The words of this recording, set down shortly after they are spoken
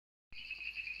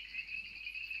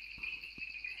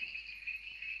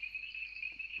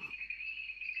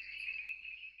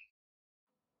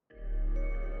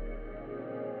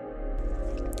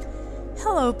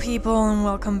Hello people and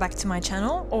welcome back to my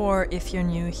channel, or if you're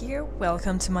new here,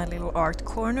 welcome to my little art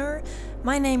corner.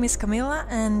 My name is Camilla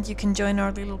and you can join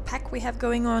our little pack we have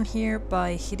going on here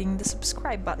by hitting the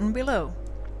subscribe button below.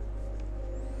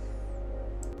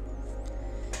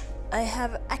 I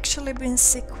have actually been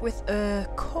sick with a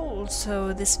cold,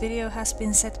 so this video has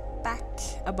been set back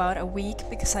about a week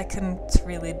because I couldn't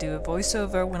really do a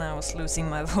voiceover when I was losing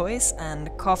my voice and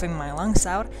coughing my lungs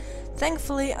out.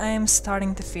 Thankfully, I am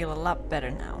starting to feel a lot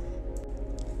better now.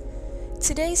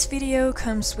 Today's video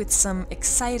comes with some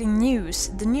exciting news.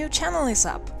 The new channel is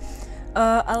up.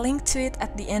 I'll link to it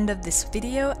at the end of this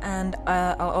video, and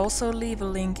I'll also leave a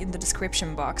link in the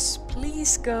description box.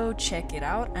 Please go check it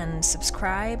out and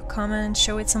subscribe, comment,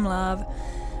 show it some love.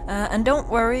 And don't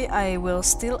worry, I will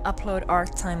still upload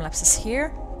art time lapses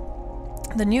here.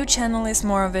 The new channel is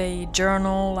more of a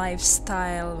journal,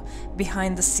 lifestyle,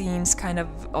 behind the scenes kind of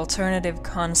alternative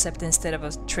concept instead of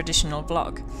a traditional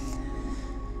vlog.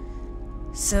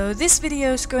 So this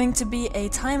video is going to be a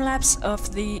time lapse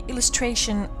of the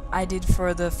illustration I did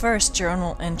for the first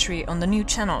journal entry on the new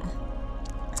channel.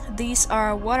 These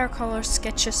are watercolor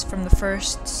sketches from the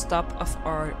first stop of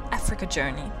our Africa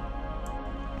journey.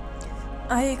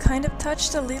 I kind of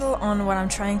touched a little on what I'm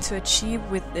trying to achieve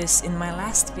with this in my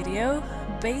last video.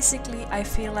 Basically, I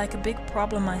feel like a big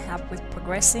problem I have with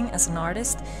progressing as an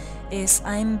artist is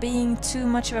I'm being too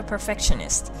much of a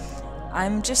perfectionist.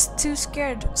 I'm just too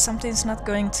scared something's not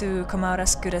going to come out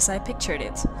as good as I pictured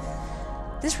it.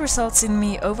 This results in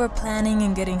me over-planning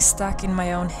and getting stuck in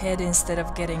my own head instead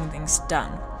of getting things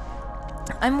done.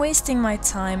 I'm wasting my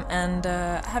time and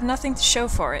have nothing to show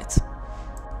for it.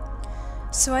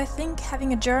 So I think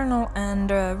having a journal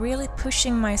and really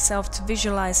pushing myself to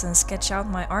visualize and sketch out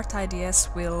my art ideas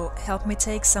will help me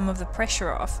take some of the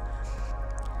pressure off.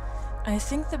 I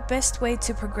think the best way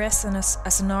to progress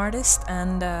as an artist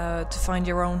and to find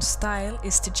your own style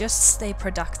is to just stay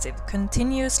productive,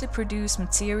 continuously produce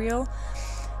material.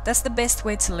 That's the best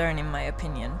way to learn, in my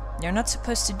opinion. You're not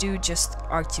supposed to do just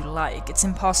art you like, it's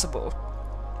impossible.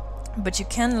 But you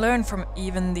can learn from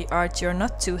even the art you're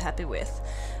not too happy with.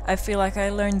 I feel like I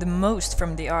learn the most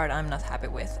from the art I'm not happy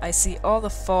with. I see all the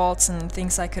faults and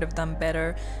things I could have done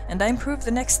better, and I improve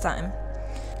the next time.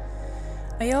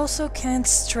 I also can't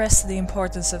stress the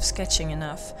importance of sketching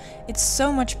enough. It's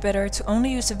so much better to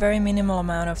only use a very minimal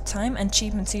amount of time and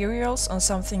cheap materials on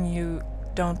something you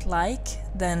don't like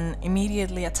than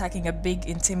immediately attacking a big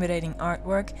intimidating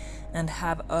artwork and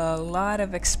have a lot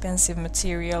of expensive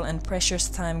material and precious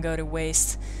time go to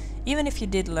waste, even if you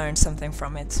did learn something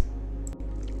from it.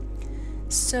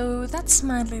 So that's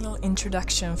my little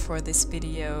introduction for this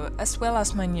video, as well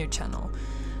as my new channel.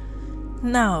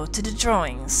 Now to the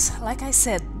drawings. Like I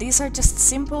said, these are just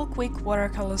simple, quick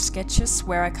watercolor sketches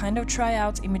where I kind of try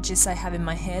out images I have in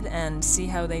my head and see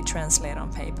how they translate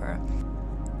on paper.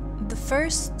 The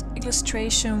first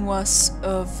illustration was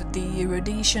of the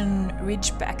Rhodesian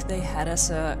Ridgeback they had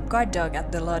as a guard dog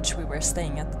at the lodge we were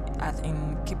staying at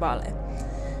in Kibale.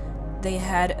 They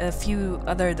had a few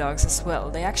other dogs as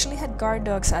well. They actually had guard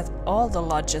dogs at all the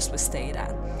lodges we stayed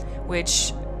at,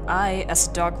 which I, as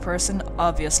a dog person,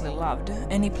 obviously loved.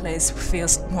 Any place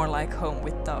feels more like home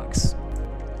with dogs.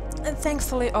 And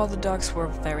thankfully all the dogs were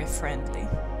very friendly.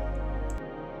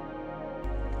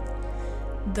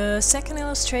 The second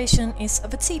illustration is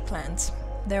of a tea plant.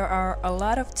 There are a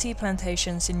lot of tea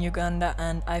plantations in Uganda,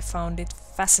 and I found it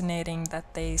fascinating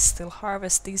that they still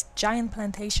harvest these giant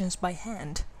plantations by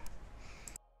hand.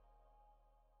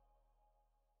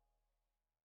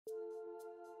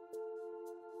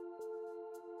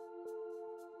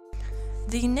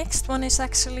 The next one is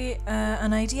actually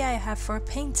an idea I have for a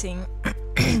painting.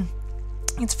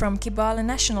 It's from Kibale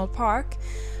National Park,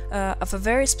 of a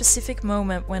very specific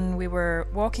moment when we were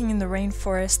walking in the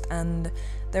rainforest and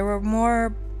there were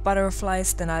more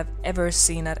butterflies than I've ever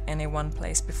seen at any one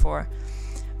place before.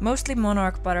 Mostly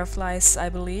monarch butterflies, I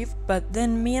believe, but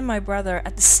then me and my brother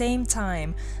at the same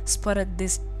time spotted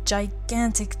this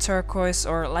gigantic turquoise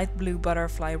or light blue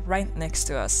butterfly right next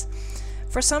to us.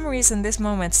 For some reason this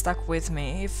moment stuck with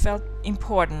me. It felt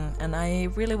important and I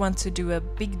really want to do a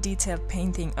big detailed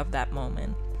painting of that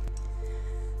moment.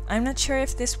 I'm not sure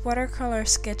if this watercolor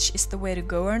sketch is the way to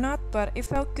go or not, but it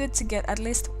felt good to get at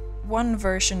least one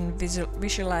version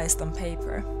visualized on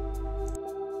paper.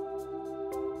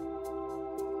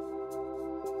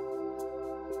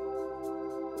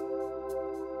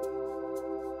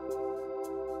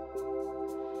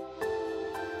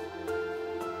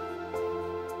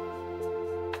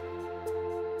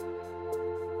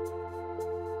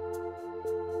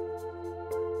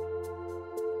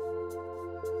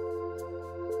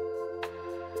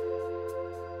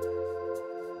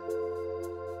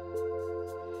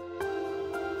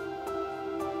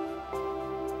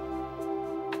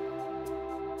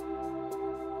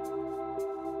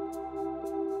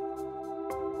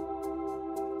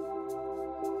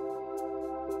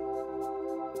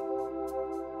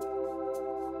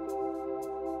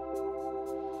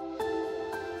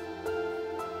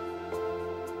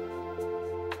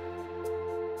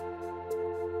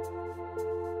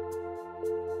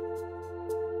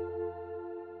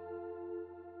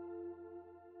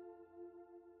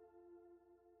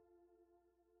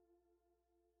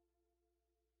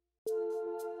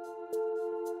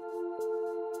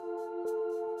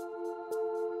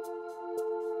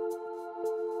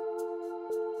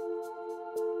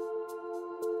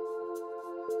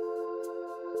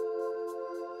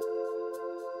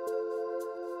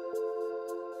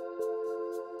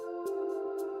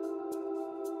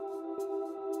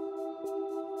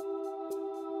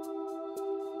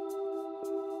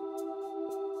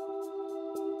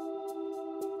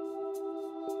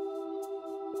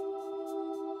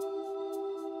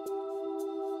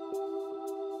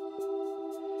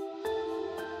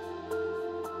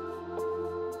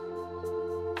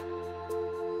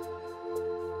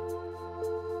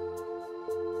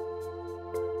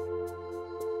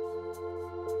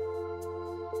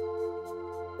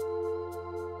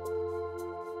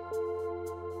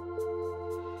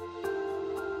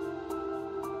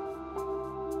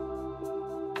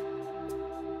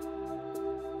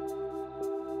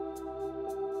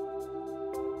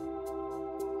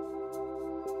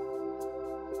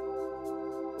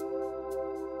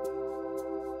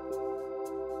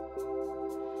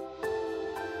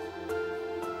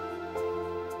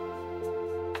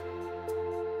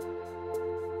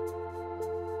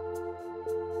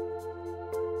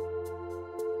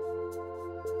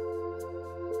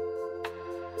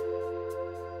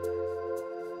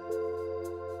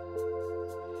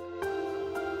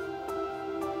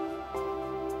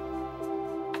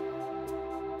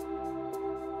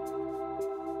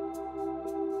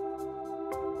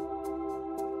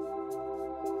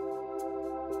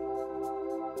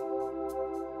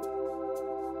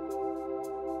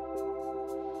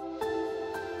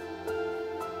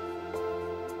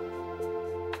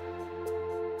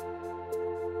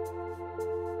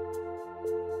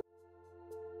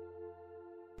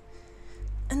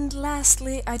 And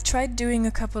lastly, I tried doing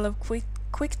a couple of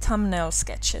quick thumbnail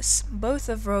sketches, both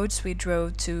of roads we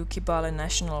drove to Kibale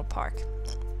National Park.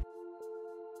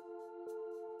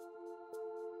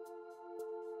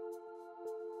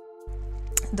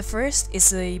 The first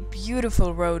is a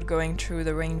beautiful road going through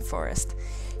the rainforest.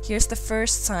 Here's the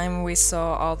first time we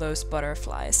saw all those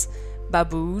butterflies.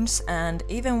 Baboons and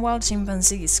even wild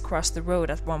chimpanzees crossed the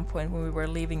road at one point when we were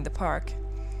leaving the park.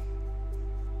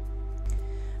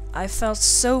 I felt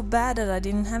so bad that I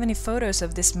didn't have any photos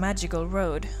of this magical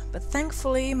road, but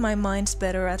thankfully my mind's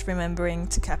better at remembering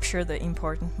to capture the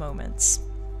important moments.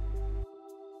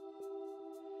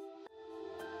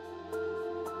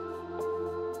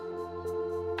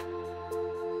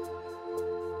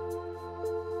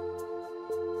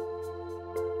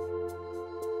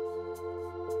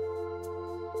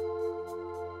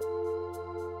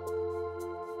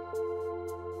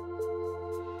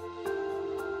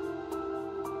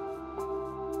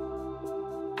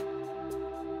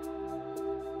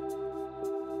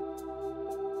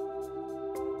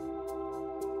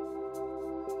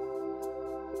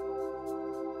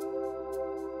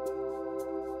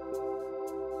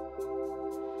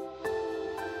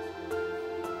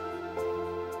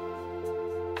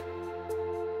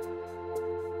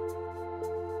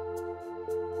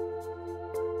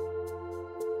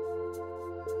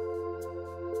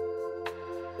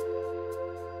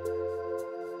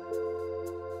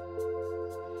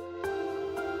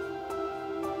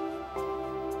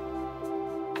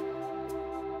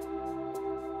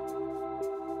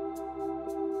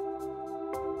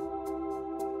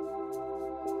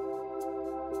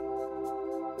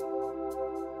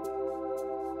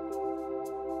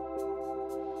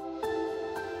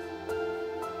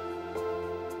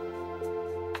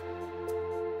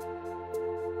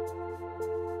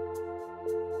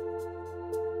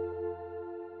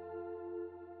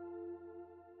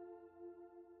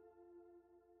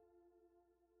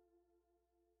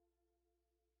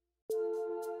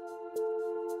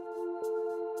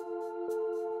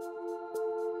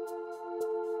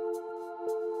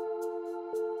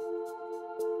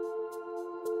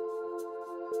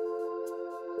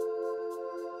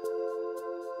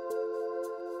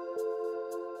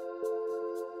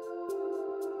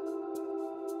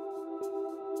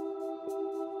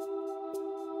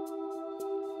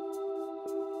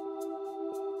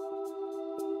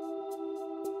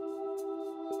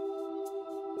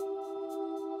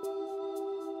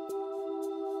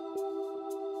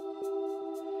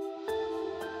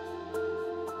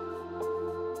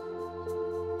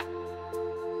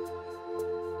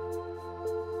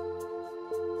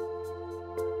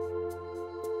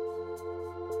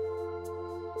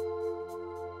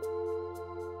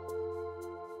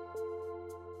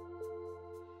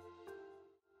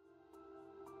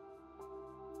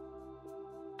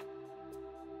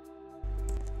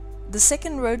 The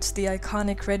second road's the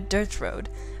iconic red dirt road.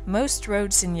 Most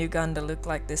roads in Uganda look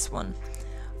like this one.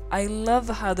 I love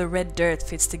how the red dirt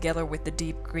fits together with the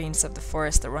deep greens of the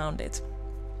forest around it.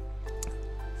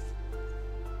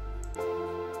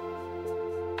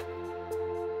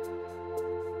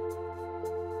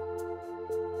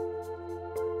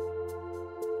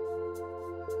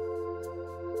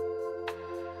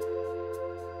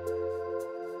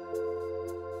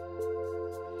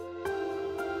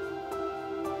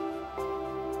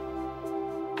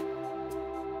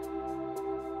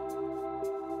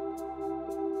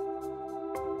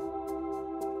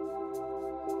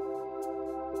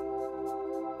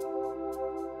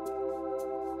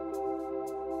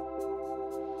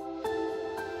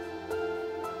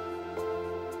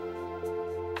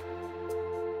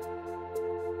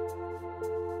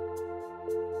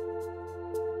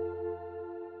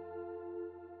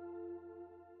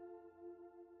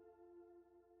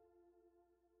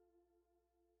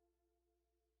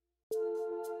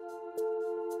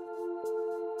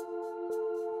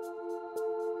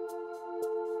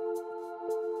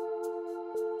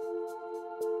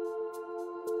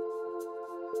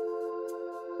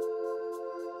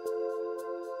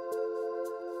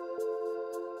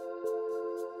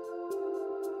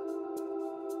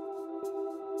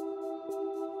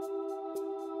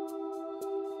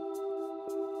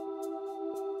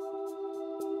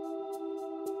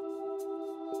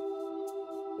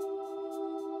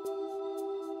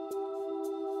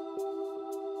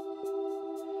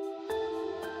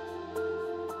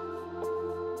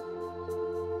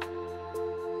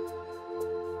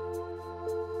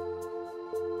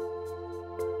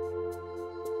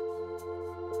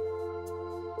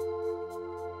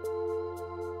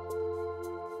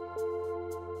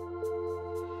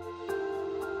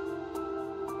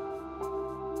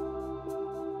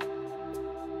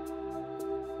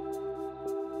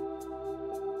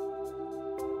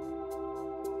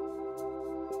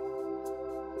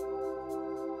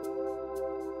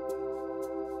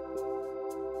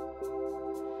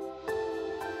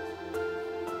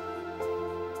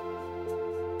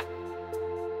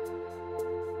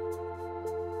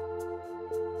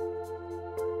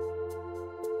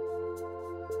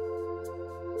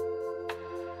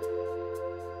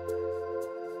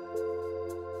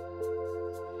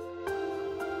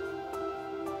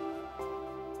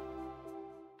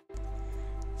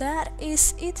 that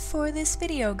is it for this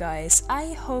video, guys.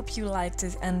 I hope you liked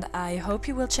it and I hope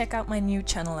you will check out my new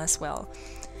channel as well.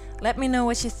 Let me know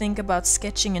what you think about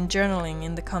sketching and journaling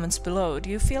in the comments below.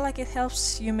 Do you feel like it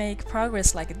helps you make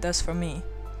progress like it does for me?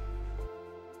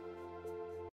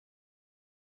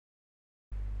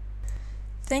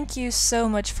 Thank you so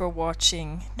much for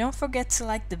watching. Don't forget to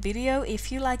like the video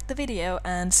if you liked the video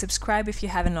and subscribe if you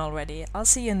haven't already. I'll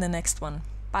see you in the next one.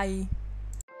 Bye!